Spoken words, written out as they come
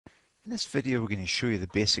In this video, we're going to show you the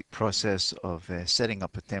basic process of setting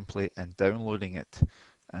up a template and downloading it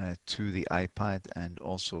to the iPad and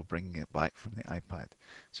also bringing it back from the iPad.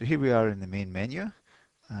 So here we are in the main menu,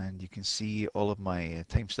 and you can see all of my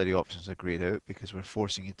time study options are grayed out because we're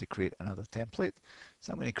forcing it to create another template.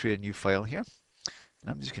 So I'm going to create a new file here, and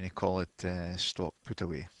I'm just going to call it stock put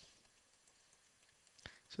away.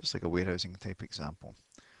 So it's like a warehousing type example.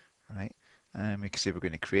 All right, and we can say we're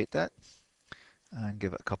going to create that and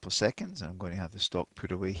give it a couple of seconds. I'm going to have the stock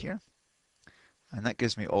put away here. And that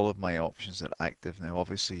gives me all of my options that are active. Now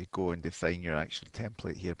obviously you go and define your actual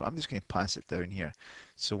template here, but I'm just going to pass it down here.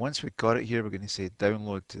 So once we've got it here, we're going to say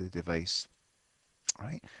download to the device. All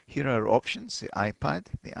right, here are our options: the iPad,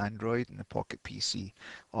 the Android, and the Pocket PC.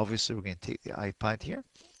 Obviously we're going to take the iPad here.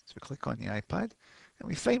 So we click on the iPad and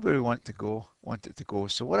we find where we want it to go.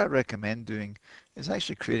 So what I recommend doing is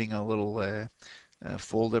actually creating a little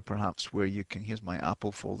folder perhaps where you can, here's my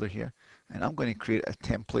Apple folder here, and I'm going to create a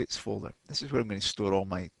templates folder. This is where I'm going to store all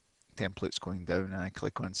my templates going down, and I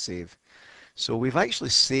click on save. So we've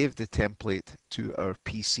actually saved the template to our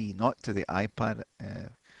PC, not to the iPad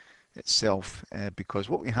itself, because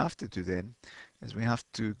what we have to do then is we have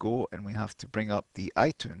to go and we have to bring up the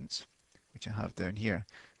iTunes, which I have down here,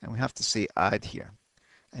 and we have to say add here.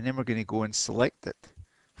 And then we're going to go and select it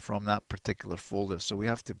from that particular folder. So we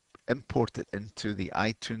have to import it into the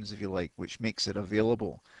iTunes, if you like, which makes it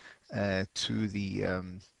available to the,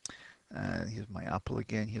 here's my Apple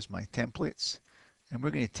again, here's my templates. And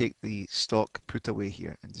we're going to take the stock put away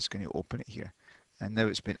here and just going to open it here. And now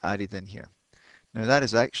it's been added in here. Now that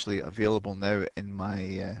is actually available now in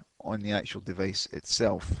my, on the actual device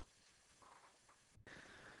itself.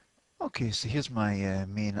 Okay, so here's my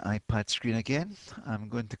main iPad screen again. I'm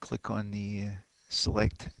going to click on the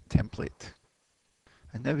select template.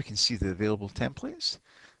 And now we can see the available templates.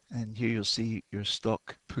 And here you'll see your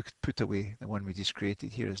stock put away, the one we just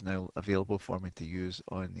created here, is now available for me to use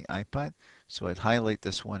on the iPad. So I'd highlight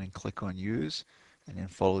this one and click on use, and then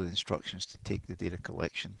follow the instructions to take the data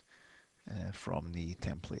collection from the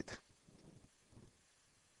template.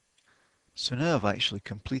 So now I've actually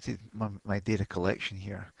completed my data collection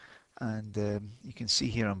here, and you can see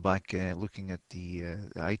here I'm back looking at the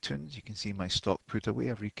iTunes. You can see my stock put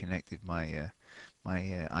away. I've reconnected my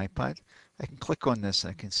iPad. I can click on this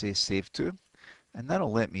and I can say save to, and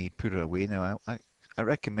that'll let me put it away. Now I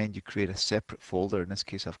recommend you create a separate folder. In this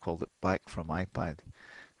case I've called it back from iPad,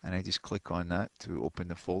 and I just click on that to open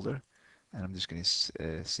the folder, and I'm just going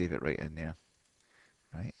to save it right in there,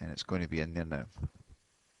 right, and it's going to be in there now.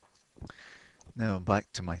 Now I'm back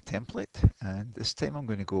to my template, and this time I'm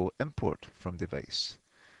going to go import from device.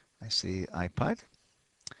 I say iPad,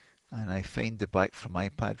 and I find the back from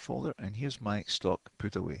iPad folder, and here's my stock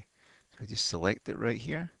put away. So I just select it right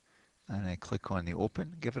here, and I click on the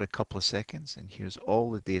open, give it a couple of seconds, and here's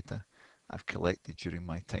all the data I've collected during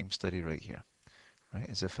my time study right here. Right,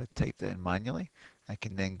 as if I typed it in manually. I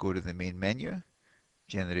can then go to the main menu,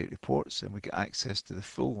 generate reports, and we get access to the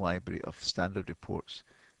full library of standard reports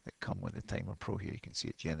that come with the Timer Pro here. You can see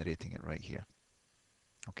it generating it right here.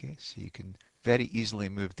 Okay, so you can very easily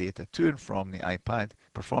move data to and from the iPad,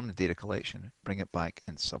 perform the data collection, bring it back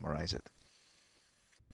and summarize it.